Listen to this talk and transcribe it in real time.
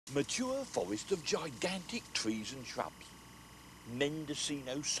Mature forest of gigantic trees and shrubs.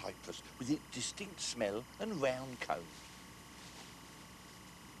 Mendocino cypress with its distinct smell and round cones.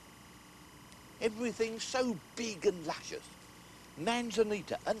 Everything so big and luscious.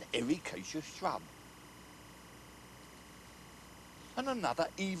 Manzanita, an ericaceous shrub. And another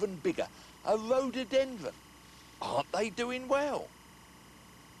even bigger, a rhododendron. Aren't they doing well?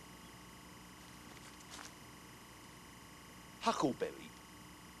 Huckleberry,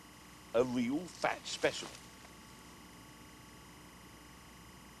 a real fat specimen.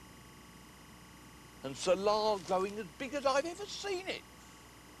 And salal growing as big as I've ever seen it.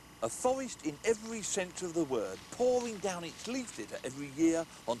 A forest in every sense of the word, pouring down its leaf litter every year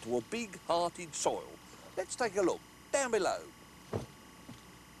onto a big-hearted soil. Let's take a look, down below.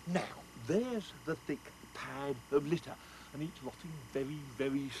 Now, there's the thick pad of litter, and it's rotting very,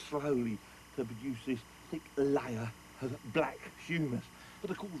 very slowly to produce this thick layer of black humus.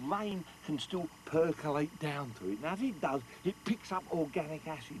 But of course, rain can still percolate down through it. And as it does, it picks up organic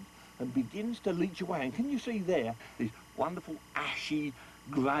acids and begins to leach away. And can you see there, this wonderful ashy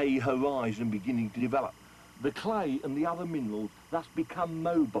grey horizon beginning to develop? The clay and the other minerals thus become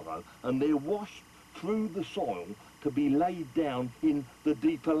mobile, and they're washed through the soil to be laid down in the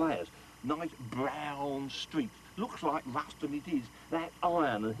deeper layers. Nice brown streaks. Looks like rust, and it is. That's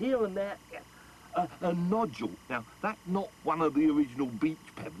iron, and here and there, a nodule. Now, that's not one of the original beach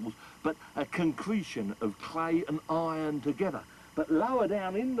pebbles, but a concretion of clay and iron together. But lower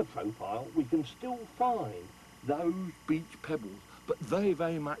down in the profile, we can still find those beach pebbles, but very,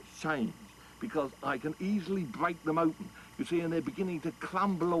 very much changed, because I can easily break them open, you see, and they're beginning to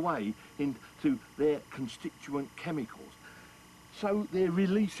crumble away into their constituent chemicals. So they're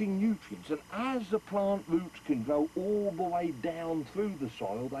releasing nutrients, and as the plant roots can grow all the way down through the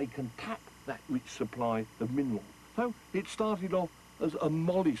soil, they can tap that rich supply of minerals. So it started off as a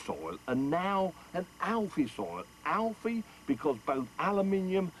molly soil, and now an alphy soil. Alphy because both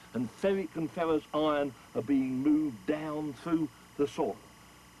aluminium and ferric and ferrous iron are being moved down through the soil.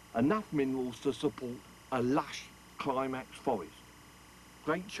 Enough minerals to support a lush climax forest.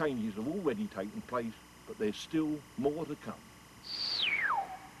 Great changes have already taken place, but there's still more to come.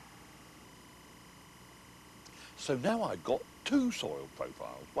 So now I've got two soil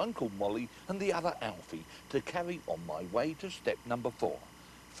profiles, one called Molly and the other Alfie, to carry on my way to step number 4,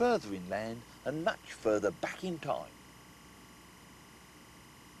 further inland and much further back in time.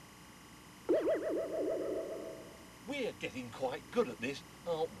 We're getting quite good at this,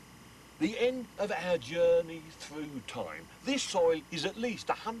 aren't we? The end of our journey through time. This soil is at least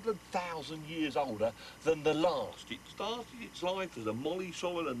 100,000 years older than the last. It started its life as a molly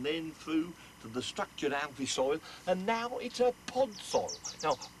soil and then through to the structured alphy soil, and now it's a pod soil.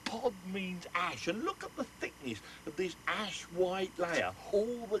 Now, pod means ash, and look at the thickness of this ash-white layer.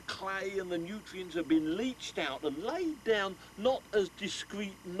 All the clay and the nutrients have been leached out and laid down not as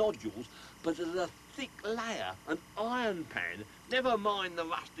discrete nodules, but as a thick layer, an iron pan. Never mind the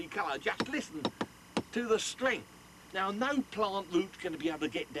rusty colour, just listen to the strength. Now, no plant root's going to be able to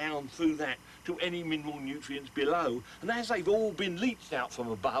get down through that to any mineral nutrients below, and as they've all been leached out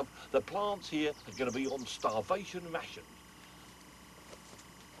from above, the plants here are going to be on starvation rations.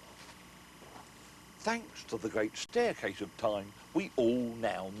 Thanks to the great staircase of time, we all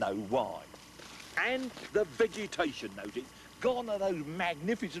now know why. And the vegetation, notice. Gone are those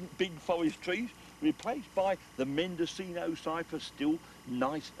magnificent big forest trees, replaced by the Mendocino cypress, still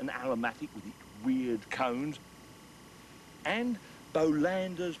nice and aromatic with its weird cones, and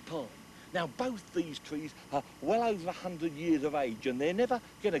Bolander's pine. Now, both these trees are well over 100 years of age, and they're never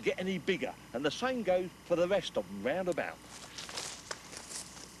going to get any bigger, and the same goes for the rest of them round about.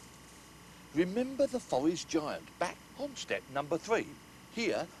 Remember the forest giant back on step number 3.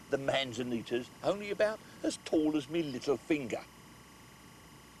 Here, the manzanita's only about as tall as me little finger.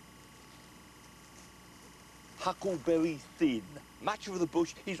 Huckleberry thin. Much of the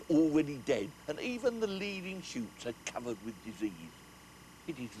bush is already dead, and even the leading shoots are covered with disease.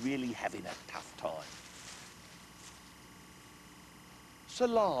 It is really having a tough time.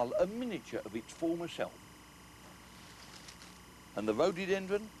 Salal, a miniature of its former self. And the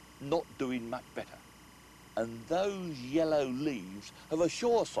rhododendron, not doing much better. And those yellow leaves are a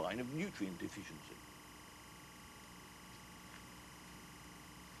sure sign of nutrient deficiency.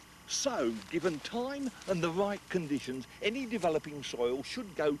 So, given time and the right conditions, any developing soil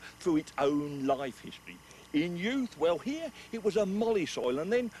should go through its own life history. In youth, well, here it was a molly soil,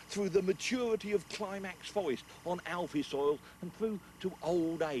 and then through the maturity of climax forest on alphy soil, and through to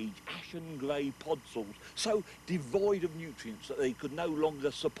old age, ashen grey pod soils, so devoid of nutrients that they could no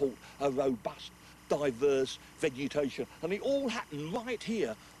longer support a robust diverse vegetation. And it all happened right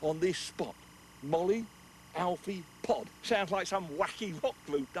here on this spot. Molly, Alfie, Pod. Sounds like some wacky rock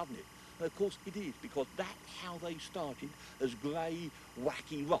group, doesn't it? And of course it is, because that's how they started, as grey,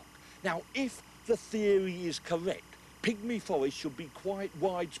 wacky rock. Now, if the theory is correct, Pygmy Forest should be quite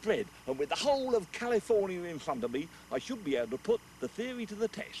widespread, and with the whole of California in front of me, I should be able to put the theory to the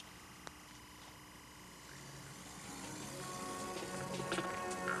test.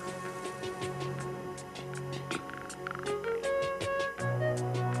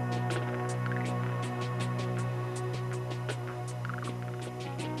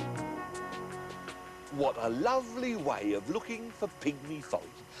 What a lovely way of looking for Pygmy Forest,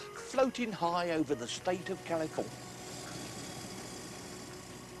 floating high over the state of California.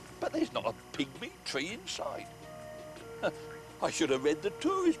 But there's not a pygmy tree in sight. I should have read the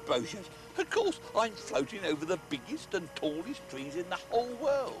tourist brochures. Of course, I'm floating over the biggest and tallest trees in the whole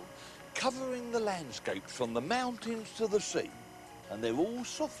world, covering the landscapes from the mountains to the sea. And they're all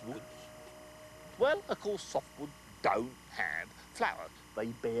softwoods. Well, of course, softwoods don't have flowers. They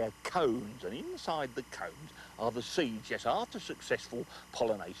bear cones, and inside the cones are the seeds. Yes, after successful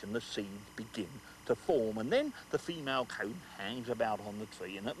pollination, the seeds begin to form, and then the female cone hangs about on the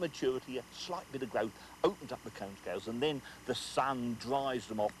tree, and at maturity, a slight bit of growth opens up the cone scales, and then the sun dries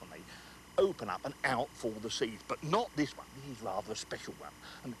them off, and they open up and out fall the seeds. But not this one. This is rather a special one.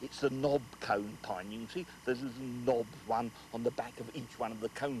 And it's the knob cone pine. You can see there's little knobs, one on the back of each one of the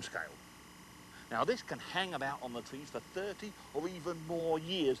cone scales. Now, this can hang about on the trees for 30 or even more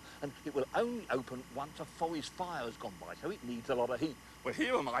years, and it will only open once a forest fire has gone by, so it needs a lot of heat. Well,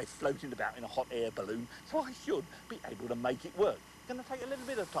 here am I floating about in a hot air balloon, so I should be able to make it work. It's going to take a little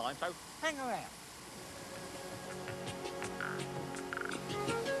bit of time, so hang around.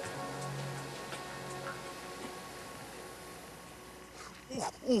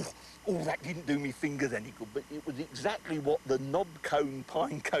 Oh, that didn't do me fingers any good, but it was exactly what the knob cone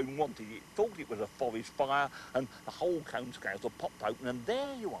pine cone wanted. It thought it was a forest fire, and the whole cone scales are popped open, and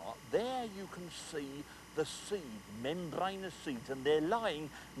there you are. There you can see the seeds, membranous seeds, and they're lying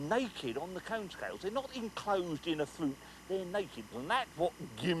naked on the cone scales. They're not enclosed in a fruit, they're naked, and that's what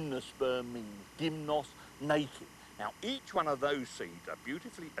gymnosperm means, gymnos, naked. Now, each one of those seeds are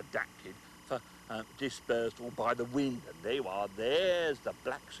beautifully adapted for dispersal by the wind, and there you are, there's the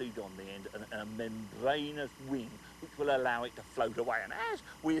black seed on the end, and a membranous wing which will allow it to float away. And as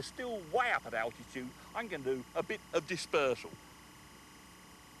we're still way up at altitude, I'm going to do a bit of dispersal.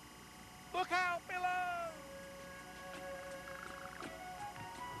 Look out below!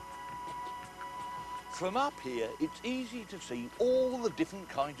 From up here, it's easy to see all the different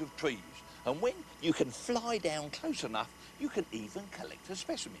kinds of trees, and when you can fly down close enough, you can even collect a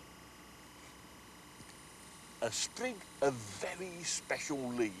specimen. A sprig of very special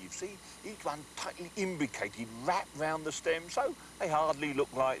leaves. See, each one tightly imbricated, wrapped round the stem, so they hardly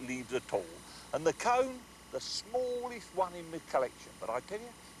look like leaves at all. And the cone, the smallest one in the collection, but I tell you,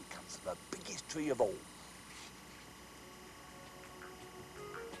 it comes from the biggest tree of all.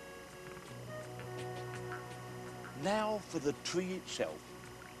 Now for the tree itself.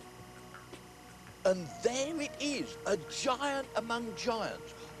 And there it is, a giant among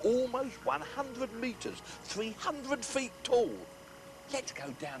giants, almost 100 metres, 300 feet tall. Let's go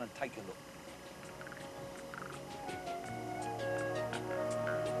down and take a look.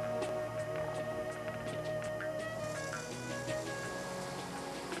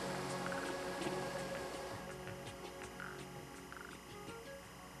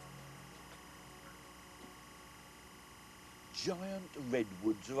 Giant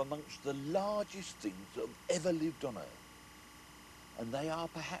redwoods are amongst the largest things that have ever lived on Earth, and they are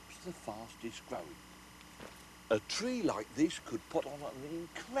perhaps the fastest growing. A tree like this could put on an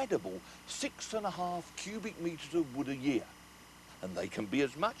incredible 6.5 cubic metres of wood a year, and they can be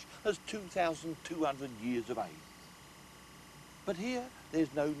as much as 2,200 years of age. But here,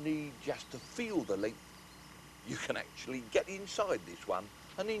 there's no need just to feel the length. You can actually get inside this one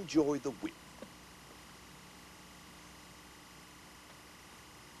and enjoy the width.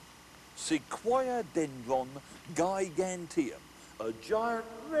 Sequoia dendron giganteum, a giant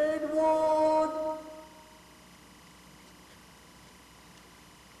redwood.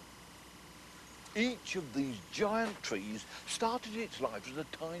 Each of these giant trees started its life as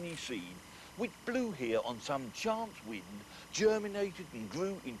a tiny seed, which blew here on some chance wind, germinated and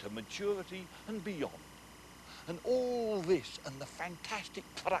grew into maturity and beyond. And all this and the fantastic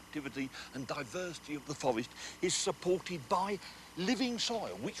productivity and diversity of the forest is supported by living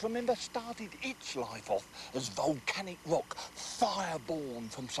soil, which, remember, started its life off as volcanic rock, fire-born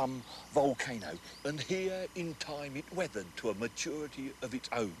from some volcano. And here, in time, it weathered to a maturity of its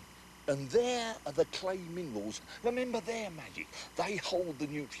own. And there are the clay minerals. Remember their magic. They hold the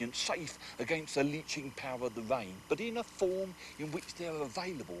nutrients safe against the leaching power of the rain, but in a form in which they are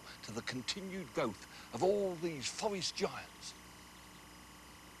available to the continued growth of all these forest giants.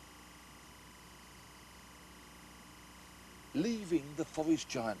 Leaving the forest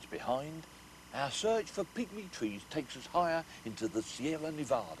giants behind, our search for pygmy trees takes us higher into the Sierra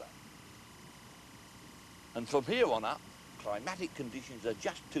Nevada. And from here on up, climatic conditions are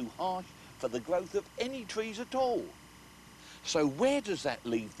just too harsh for the growth of any trees at all. So where does that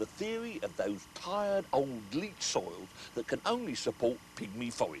leave the theory of those tired old leach soils that can only support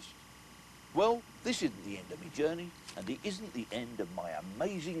pygmy forests? Well, this isn't the end of my journey, and it isn't the end of my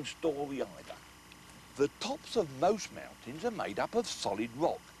amazing story either. The tops of most mountains are made up of solid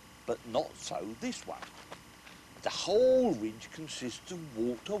rock, but not so this one. The whole ridge consists of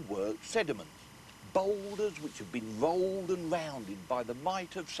water-worked sediments, boulders which have been rolled and rounded by the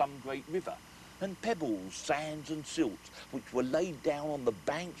might of some great river, and pebbles, sands and silts which were laid down on the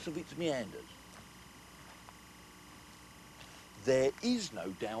banks of its meanders. There is no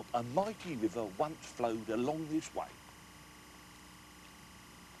doubt a mighty river once flowed along this way.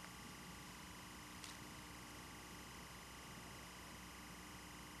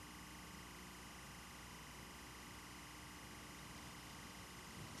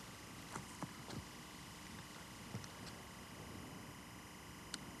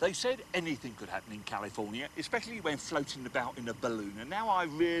 They said anything could happen in California, especially when floating about in a balloon, and now I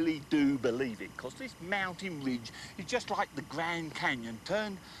really do believe it, because this mountain ridge is just like the Grand Canyon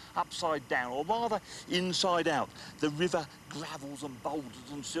turned upside down, or rather inside out. The river gravels and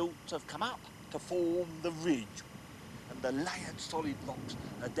boulders and silts have come up to form the ridge, and the layered solid rocks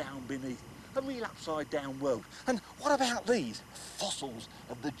are down beneath. A real upside down world. And what about these? Fossils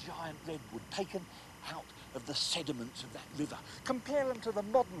of the giant redwood taken out of the sediments of that river. Compare them to the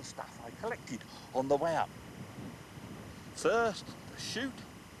modern stuff I collected on the way up. First, the shoot,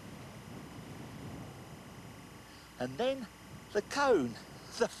 and then the cone.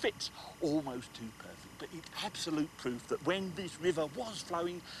 The fit's almost too perfect, but it's absolute proof that when this river was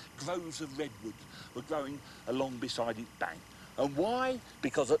flowing, groves of redwoods were growing along beside its bank. And why?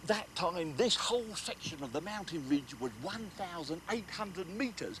 Because at that time, this whole section of the mountain ridge was 1,800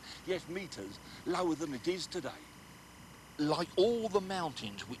 metres, yes, metres, lower than it is today. Like all the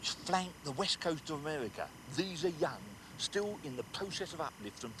mountains which flank the west coast of America, these are young, still in the process of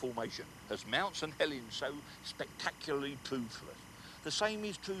uplift and formation, as Mount St. Helens so spectacularly proved for us. The same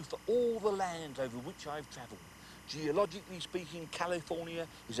is true for all the lands over which I've travelled. Geologically speaking, California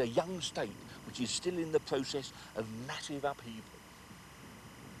is a young state which is still in the process of massive upheaval.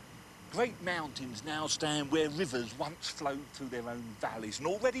 Great mountains now stand where rivers once flowed through their own valleys, and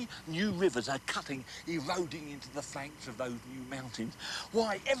already new rivers are cutting, eroding into the flanks of those new mountains.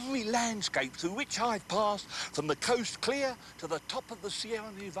 Why, every landscape through which I've passed, from the coast clear to the top of the Sierra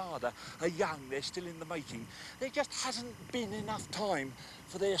Nevada, are young, they're still in the making. There just hasn't been enough time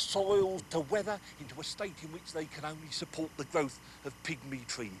for their soils to weather into a state in which they can only support the growth of pygmy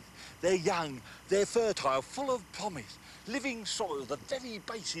trees. They're young, they're fertile, full of promise, living soil, the very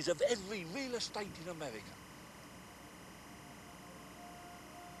basis of every real estate in America.